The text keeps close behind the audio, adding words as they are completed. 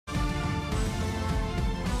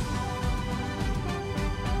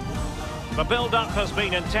The build-up has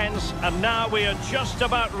been intense, and now we are just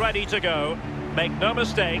about ready to go. Make no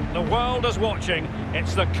mistake, the world is watching.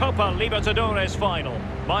 It's the Copa Libertadores final.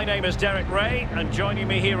 My name is Derek Ray, and joining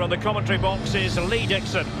me here on the commentary box is Lee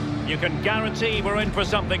Dixon. You can guarantee we're in for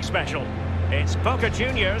something special. It's Boca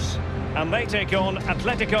Juniors, and they take on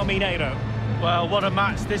Atletico Mineiro. Well, what a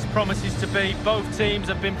match this promises to be. Both teams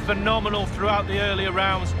have been phenomenal throughout the earlier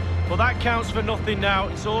rounds. Well, that counts for nothing now.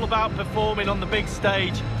 It's all about performing on the big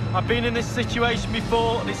stage. I've been in this situation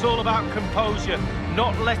before, and it's all about composure,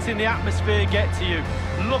 not letting the atmosphere get to you.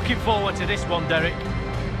 Looking forward to this one, Derek.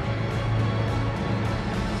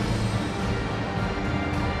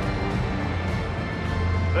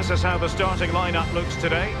 This is how the starting lineup looks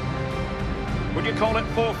today. Would you call it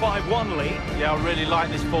 4-5-1, Lee? Yeah, I really like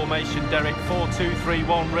this formation, Derek.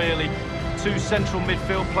 4-2-3-1, really. Two central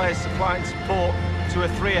midfield players supplying support to a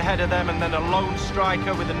three ahead of them, and then a lone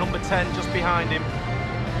striker with a number 10 just behind him.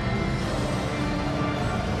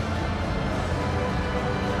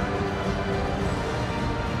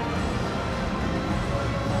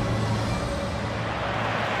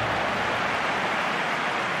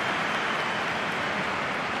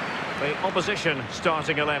 The opposition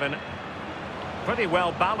starting 11. Pretty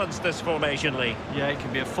well balanced, this formation, Lee. Yeah, it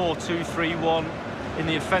can be a 4-2-3-1 in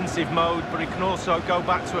the offensive mode, but it can also go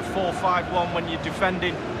back to a 4-5-1 when you're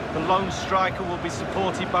defending. The lone striker will be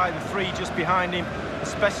supported by the three just behind him,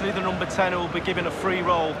 especially the number 10 who will be given a free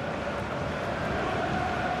role.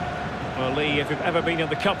 Well, Lee, if you've ever been in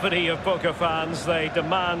the company of Boca fans, they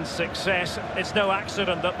demand success. It's no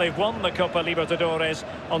accident that they've won the Copa Libertadores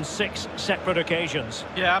on 6 separate occasions.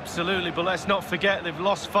 Yeah, absolutely, but let's not forget they've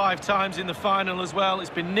lost 5 times in the final as well.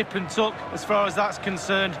 It's been nip and tuck as far as that's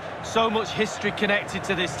concerned. So much history connected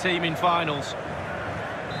to this team in finals.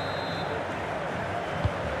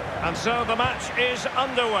 And so the match is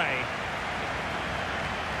underway.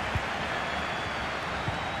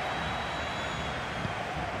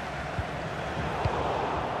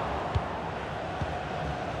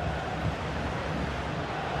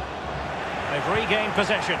 They've regained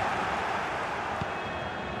possession.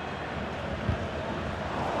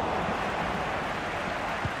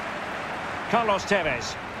 Carlos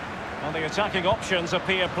Tevez. Well, the attacking options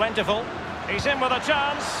appear plentiful. He's in with a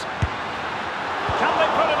chance. Can they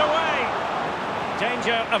put it away?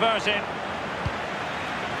 Danger averted.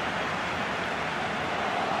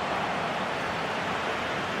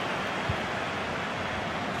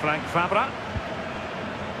 Frank Fabra.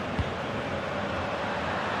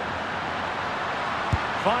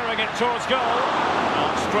 Firing it towards goal.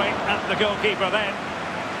 Not straight at the goalkeeper then.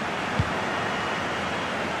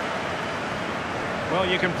 Well,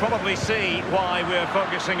 you can probably see why we're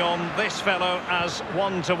focusing on this fellow as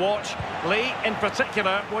one to watch. Lee, in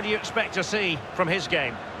particular, what do you expect to see from his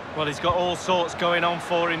game? Well, he's got all sorts going on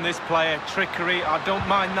for him, this player. Trickery, I don't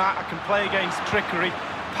mind that. I can play against trickery.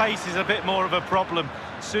 Pace is a bit more of a problem.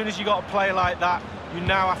 As soon as you got a player like that, you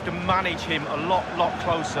now have to manage him a lot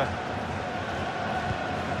closer.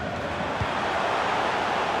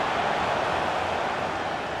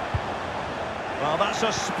 Well, that's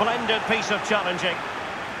a splendid piece of challenging.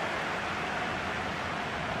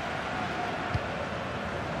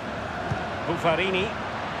 Buffarini.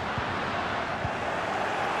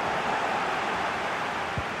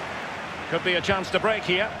 Could be a chance to break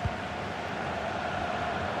here.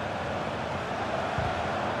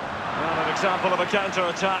 Well, an example of a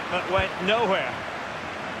counter-attack that went nowhere.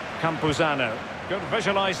 Campuzano. Good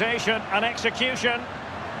visualisation and execution.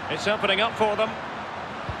 It's opening up for them.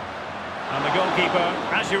 And the goalkeeper,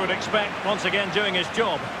 as you would expect, once again doing his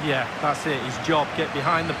job. Yeah, that's it, his job. Get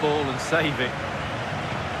behind the ball and save it.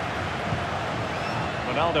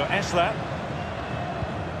 Ronaldo Esler.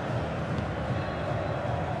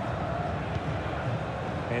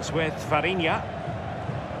 It's with Farinha.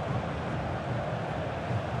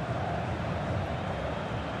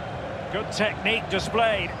 Good technique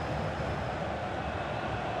displayed.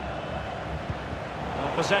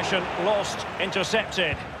 Well, possession lost,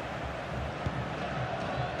 intercepted.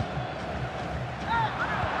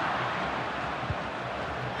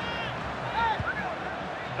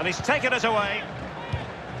 And he's taken it away.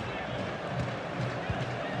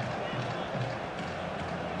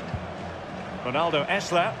 Ronaldo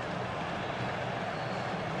Esler.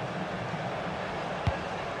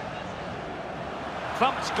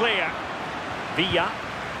 Thumped clear. Villa.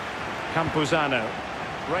 Campuzano.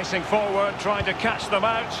 Racing forward, trying to catch them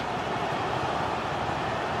out.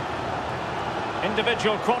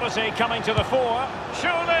 Individual quality coming to the fore.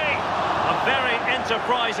 Surely! A very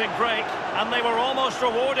enterprising break, and they were almost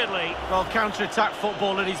rewarded, Lee. Well, counter-attack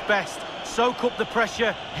football at his best. Soak up the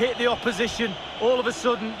pressure, hit the opposition. All of a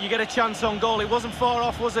sudden, you get a chance on goal. It wasn't far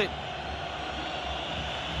off, was it?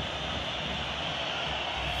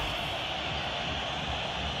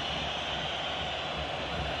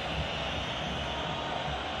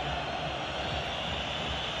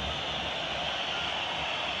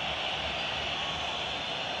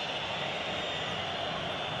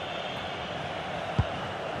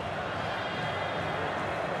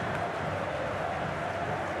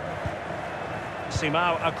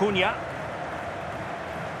 Simão Acuna.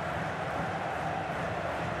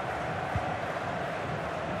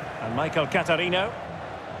 And Michael Catarino.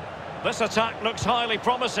 This attack looks highly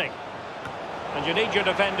promising. And you need your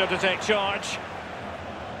defender to take charge.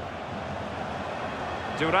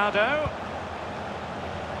 Durado.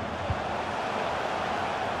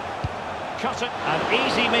 Cut it. An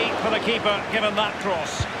easy meet for the keeper, given that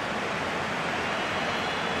cross.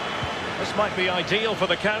 This might be ideal for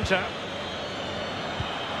the counter.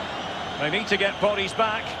 They need to get bodies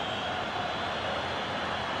back.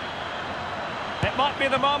 It might be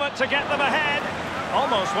the moment to get them ahead.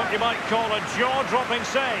 Almost what you might call a jaw-dropping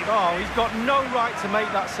save. Oh, he's got no right to make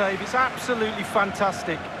that save. It's absolutely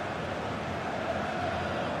fantastic.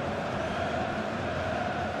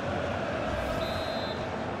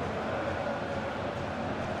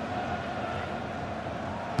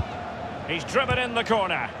 He's driven in the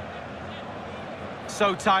corner.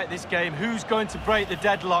 So tight this game. Who's going to break the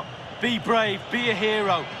deadlock? Be brave, be a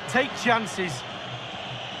hero, take chances.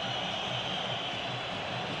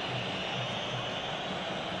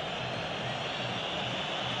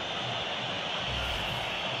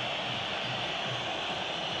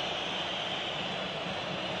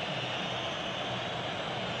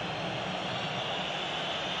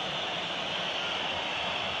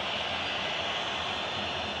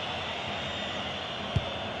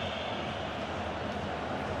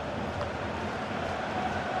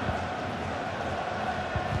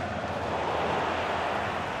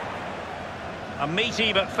 A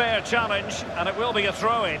meaty but fair challenge, and it will be a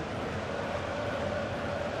throw-in.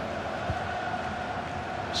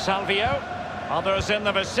 Salvio. Others in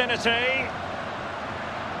the vicinity.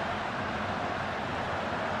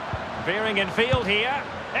 Veering in field here.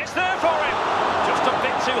 It's there for him. Just a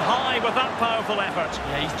bit too high with that powerful effort.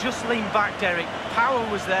 Yeah, he's just leaned back, Derek. Power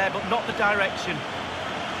was there, but not the direction.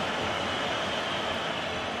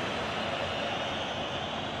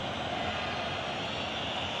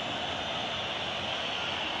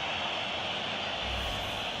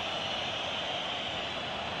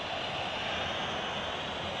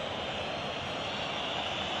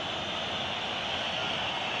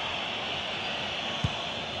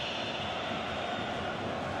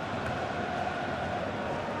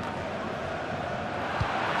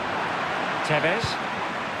 Tevez.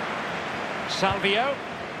 Salvio.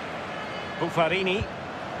 Buffarini.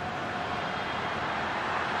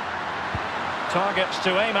 Targets to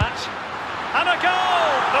aim at. And a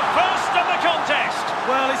goal! The first of the contest!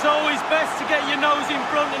 Well, it's always best to get your nose in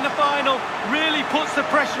front in the final. Really puts the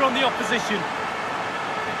pressure on the opposition.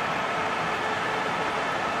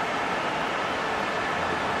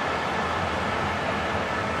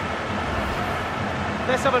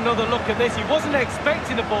 Let's have another look at this. He wasn't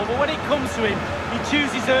expecting the ball, but when it comes to him, he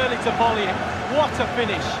chooses early to volley it. What a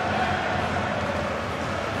finish.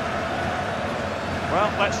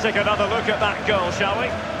 Well, let's take another look at that goal, shall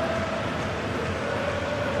we?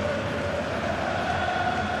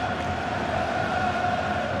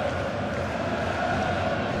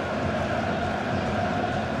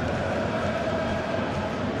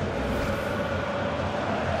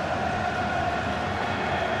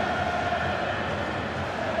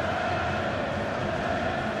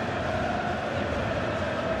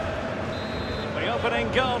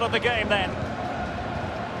 Opening goal of the game then.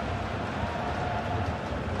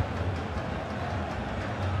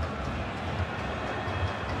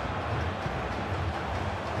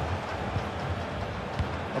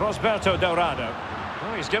 Rosberto Dourado.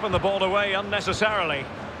 Oh, he's given the ball away unnecessarily.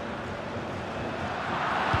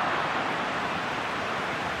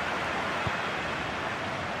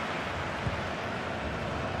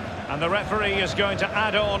 And the referee is going to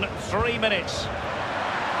add on 3 minutes.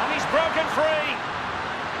 And he's broken free.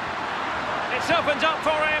 It's opened up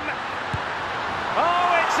for him.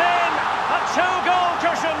 Oh, it's in! A 2-goal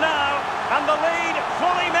cushion now, and the lead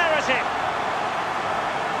fully merited.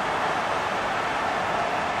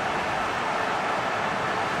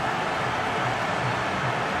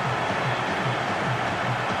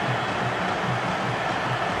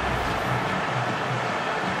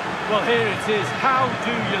 Well, here it is. How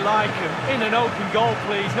do you like him? In an open goal,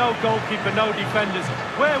 please. No goalkeeper, no defenders.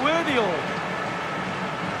 Where were they all?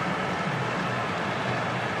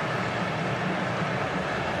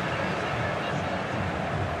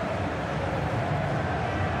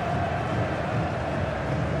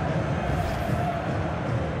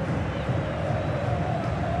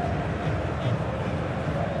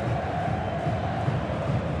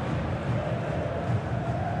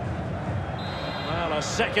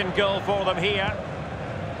 Second goal for them here.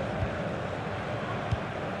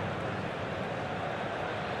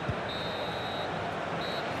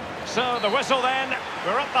 So the whistle then.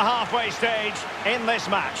 We're at the halfway stage in this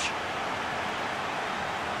match.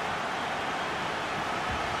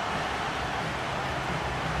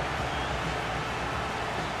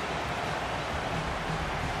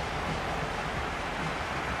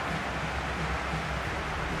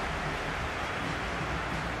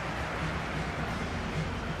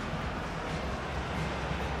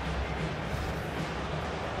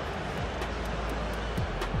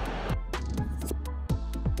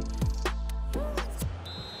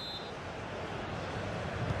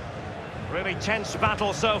 Really tense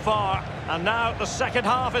battle so far, and now the second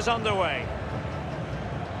half is underway.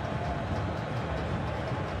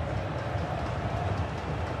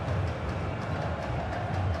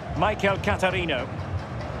 Michael Catarino.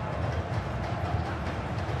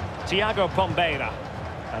 Thiago Pombeira.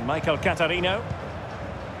 And Michael Catarino.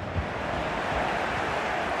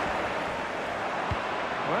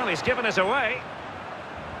 Well, he's given us away.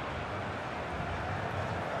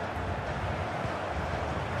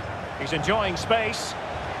 He's enjoying space.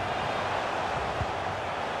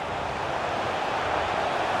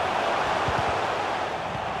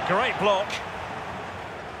 Great block.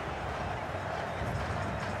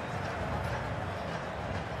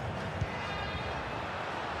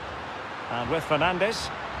 And with Fernandes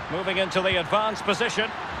moving into the advanced position.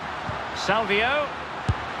 Salvio.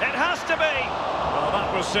 It has to be. Well,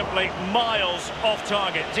 that was simply miles off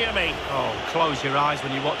target, dear me. Oh, close your eyes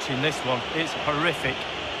when you're watching this one. It's horrific.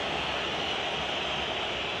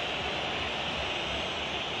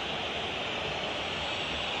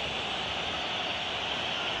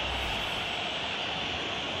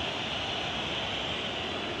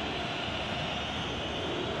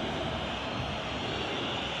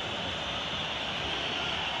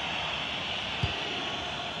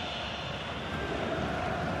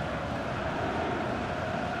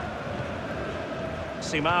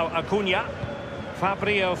 Simão Acuna,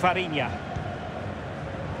 Fabio Farinha.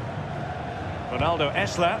 Ronaldo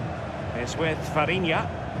Esler is with Farinha.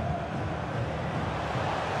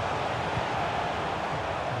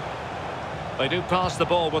 They do pass the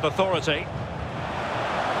ball with authority.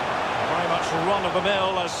 Very much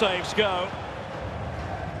run-of-the-mill as saves go.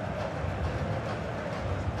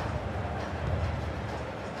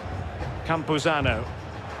 Campuzano.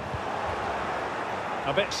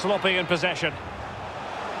 A bit sloppy in possession.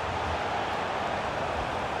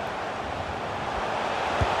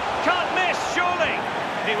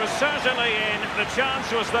 He was certainly in, the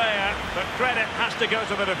chance was there, but credit has to go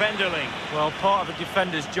to the defender, Lee. Well, part of the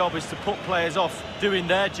defender's job is to put players off doing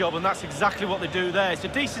their job, and that's exactly what they do there. It's a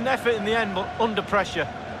decent effort in the end, but under pressure.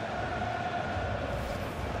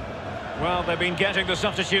 Well, they've been getting the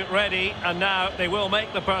substitute ready, and now they will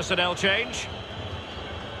make the personnel change.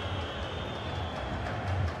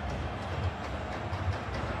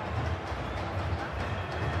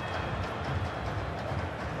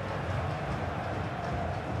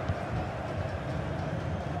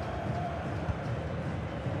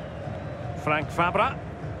 Frank Fabra.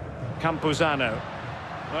 Campuzano.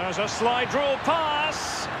 There's a slide rule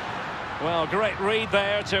pass. Well, great read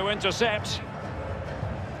there to intercept.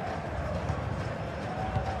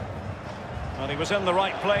 Well, he was in the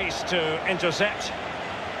right place to intercept.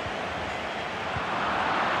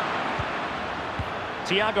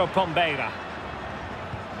 Thiago Pombeira.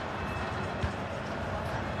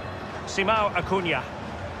 Simão Acuna.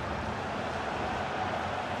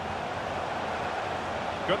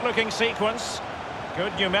 Good-looking sequence.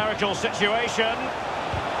 Good numerical situation.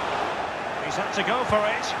 He's had to go for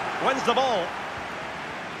it. Wins the ball.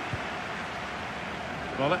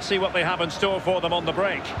 Well, let's see what they have in store for them on the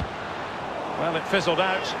break. Well, it fizzled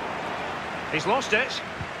out. He's lost it.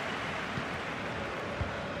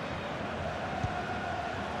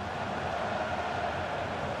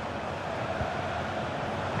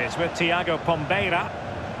 It's with Thiago Pombeira.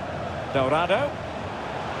 Dourado.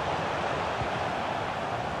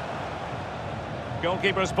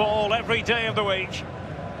 Goalkeeper's ball every day of the week.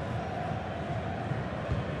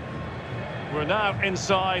 We're now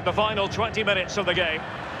inside the final 20 minutes of the game.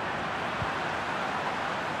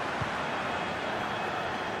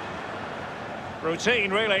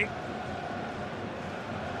 Routine, really.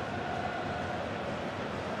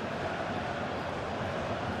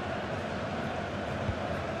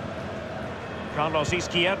 Carlos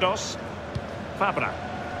Izquierdos. Fabra.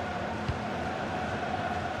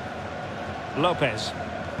 Lopez.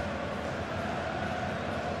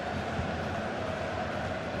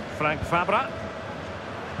 Frank Fabra.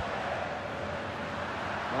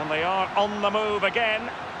 And they are on the move again.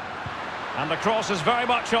 And the cross is very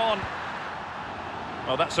much on.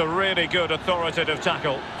 Well, that's a really good authoritative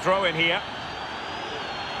tackle. Throw in here.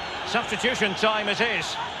 Substitution time it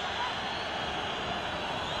is.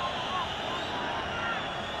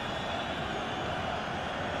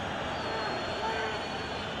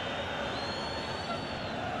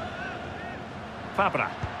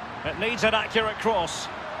 Fabra. It needs an accurate cross.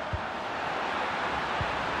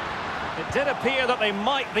 It did appear that they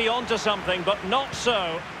might be onto something, but not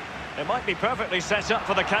so. It might be perfectly set up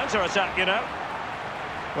for the counter-attack, you know.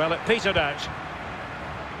 Well, it petered out.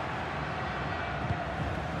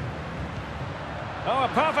 Oh,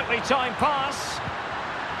 a perfectly timed pass.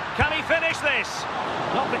 Can he finish this?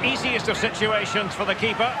 Not the easiest of situations for the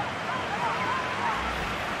keeper.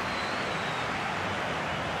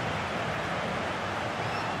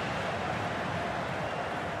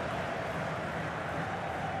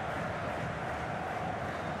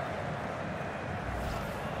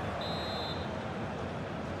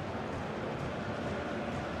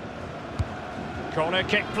 Corner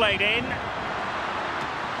kick played in.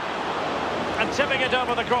 And tipping it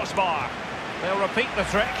over the crossbar. They'll repeat the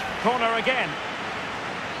trick. Corner again.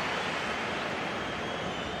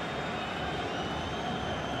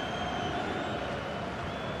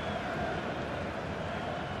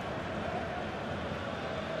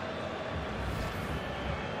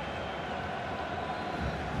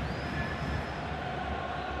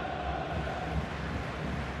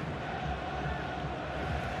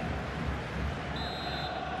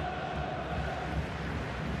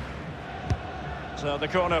 So the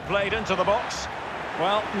corner played into the box.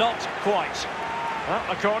 Well, not quite.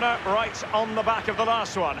 Well, a corner right on the back of the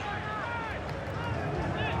last one.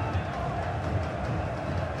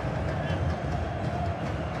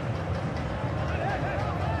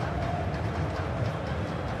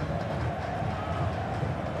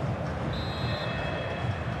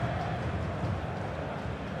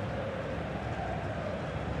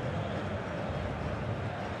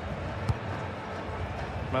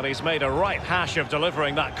 Well, he's made a right hash of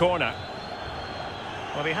delivering that corner.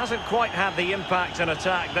 Well, he hasn't quite had the impact and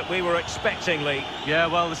attack that we were expecting, Lee. Yeah,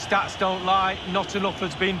 well, the stats don't lie. Not enough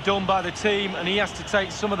has been done by the team, and he has to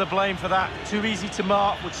take some of the blame for that. Too easy to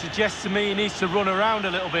mark, which suggests to me he needs to run around a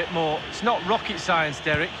little bit more. It's not rocket science,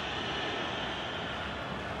 Derek.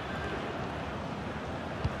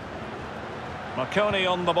 Marconi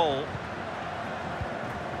on the ball.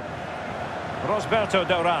 Rosberto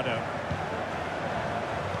Dourado.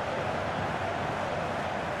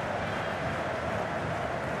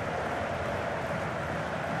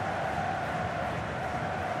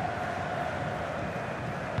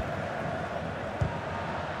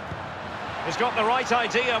 He's got the right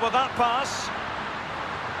idea with that pass.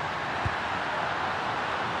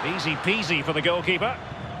 Easy peasy for the goalkeeper.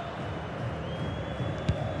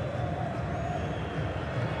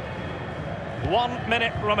 One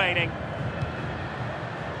minute remaining.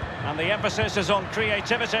 And the emphasis is on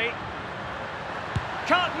creativity.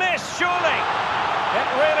 Can't miss, surely. It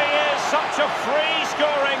really is such a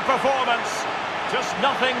free-scoring performance. Just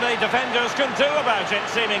nothing the defenders can do about it,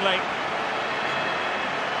 seemingly.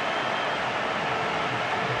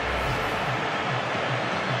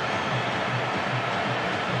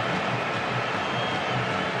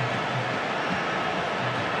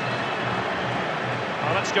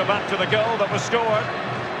 Let's go back to the goal that was scored.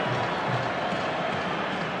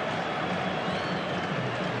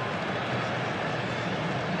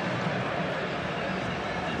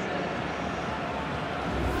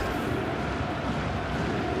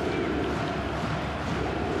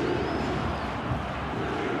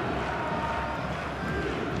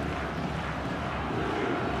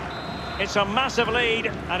 It's a massive lead,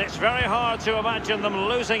 and it's very hard to imagine them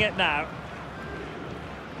losing it now.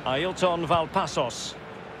 Ailton Valpasos.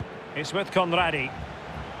 It's with Conradi.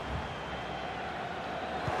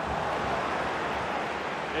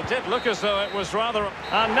 It did look as though it was rather...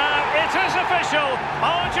 And now it is official!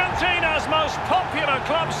 Argentina's most popular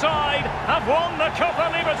club side have won the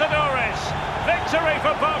Copa Libertadores. Victory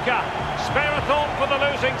for Boca. Spare a thought for the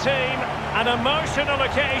losing team. An emotional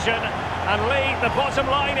occasion. And Lee, the bottom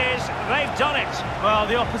line is, they've done it. Well,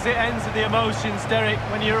 the opposite ends of the emotions, Derek.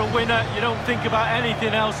 When you're a winner, you don't think about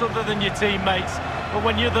anything else other than your teammates. But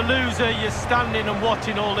when you're the loser, you're standing and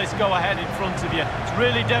watching all this go ahead in front of you. It's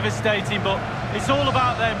really devastating, but it's all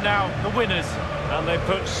about them now, the winners. And they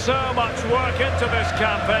put so much work into this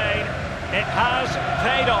campaign. It has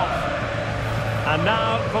paid off. And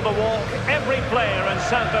now for the walk every player in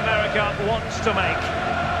South America wants to make.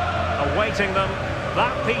 Awaiting them,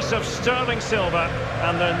 that piece of sterling silver,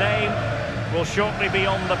 and their name will shortly be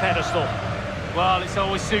on the pedestal. Well, it's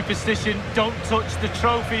always superstition. Don't touch the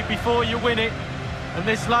trophy before you win it. And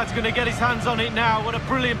this lad's going to get his hands on it now. What a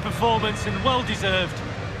brilliant performance and well-deserved.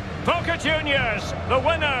 Boca Juniors, the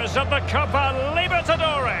winners of the Copa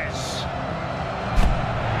Libertadores.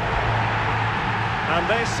 And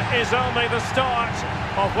this is only the start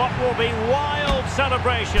of what will be wild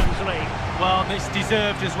celebrations, Lee. Well, it's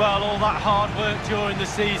deserved as well. All that hard work during the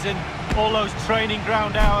season, all those training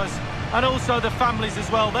ground hours, and also the families as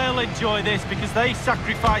well. They'll enjoy this because they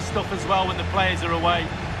sacrifice stuff as well when the players are away.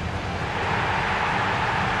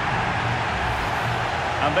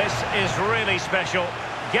 And this is really special,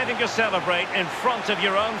 getting to celebrate in front of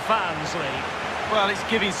your own fans, Lee. Well, it's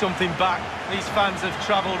giving something back. These fans have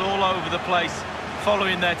travelled all over the place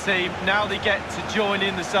following their team. Now they get to join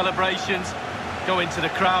in the celebrations, go into the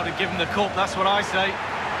crowd and give them the cup. That's what I say.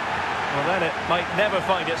 Well, then it might never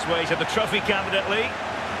find its way to the trophy cabinet, Lee.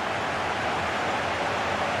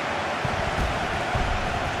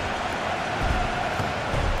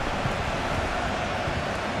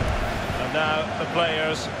 Now the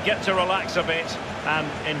players get to relax a bit and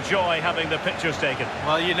enjoy having the pictures taken.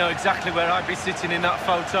 Well, you know exactly where I'd be sitting in that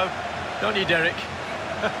photo, don't you, Derek?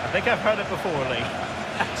 I think I've heard it before, Lee.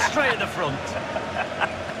 Straight at the front.